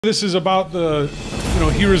This is about the,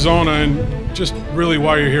 HeroZona and just really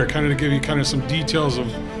why you're here, kind of to give you kind of some details of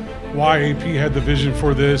why AP had the vision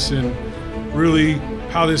for this and really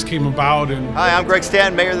how this came about. And hi, I'm Greg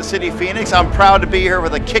Stanton, Mayor of the City of Phoenix. I'm proud to be here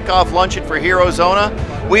with a kickoff luncheon for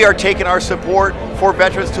HeroZona. We are taking our support for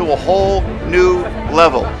veterans to a whole new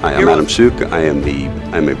level. Hi, I'm Adam Suk.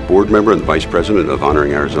 I'm a board member and the Vice President of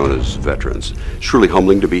Honoring Arizona's Veterans. It's truly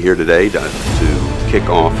humbling to be here today to kick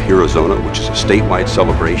off HeroZona, which is a statewide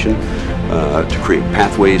celebration to create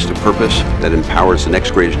pathways to purpose that empowers the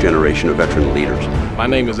next greatest generation of veteran leaders. My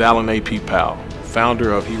name is Alan A.P. Powell,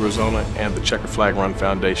 founder of HeroZona and the Checker Flag Run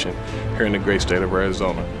Foundation here in the great state of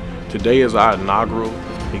Arizona. Today is our inaugural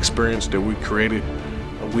experience that we created.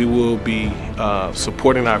 We will be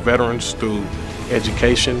supporting our veterans through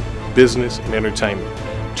education, business, and entertainment,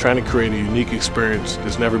 trying to create a unique experience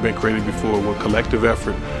that's never been created before with collective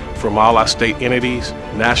effort from all our state entities,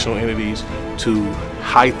 national entities, to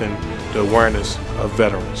heighten the awareness of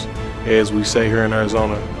veterans. As we say here in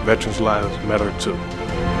Arizona, veterans' lives matter too.